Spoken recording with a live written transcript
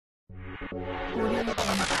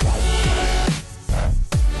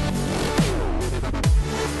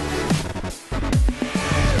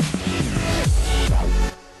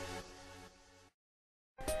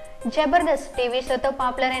Jabardasth TV షోతో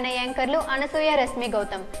popular అయిన యాంకర్లు అనసూయ, రష్మి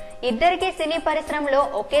గౌతమ్. ఇద్దరికి సినీ పరిశ్రమలో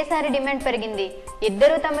ఒకేసారి డిమాండ్ పెరిగింది.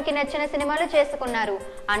 ఇద్దరు తమకి నచ్చిన సినిమాలు చేసుకున్నారు.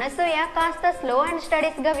 అనసూయ కాస్త స్లో అండ్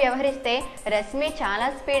స్టడీస్ గా వ్యవహరిస్తే రష్మి చాలా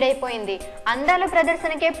స్పీడ్ అయిపోయింది. అందాల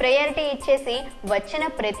ప్రదర్శనకే ప్రయారిటీ ఇచ్చేసి వచ్చిన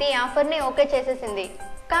ప్రతి ఆఫర్ ని ఓకే చేసేసింది.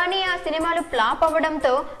 కానీ ఆ సినిమాలు ఫ్లాప్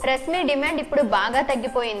అవ్వడంతో రష్మి డిమాండ్ ఇప్పుడు బాగా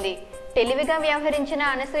తగ్గిపోయింది. తెలివిగా వ్యవహరించిన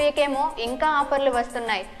అనసూయకేమో ఇంకా ఆఫర్లు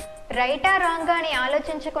వస్తున్నాయి. రైటా రాంగా అని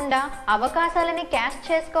ఆలోచించకుండా అవకాశాలని క్యాష్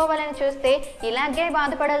చేసుకోవాలని చూస్తే ఇలాగే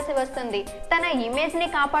బాధపడాల్సి వస్తుంది. తన ఇమేజ్ ని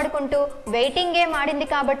కాపాడుకుంటూ వెయిటింగ్ గేమ్ ఆడింది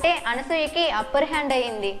కాబట్టే అనసూయకి అప్పర్ హ్యాండ్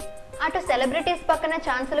అయ్యింది. అటు సెలబ్రిటీస్ పక్కన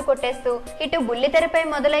ఛాన్సులు కొట్టేస్తూ ఇటు బుల్లితెరపై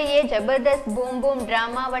మొదలయ్యే జబర్దస్త్, బూమ్ బూమ్,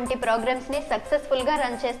 డ్రామా వంటి ప్రోగ్రామ్స్ ని సక్సెస్ఫుల్ గా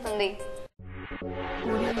రన్ చేస్తుంది.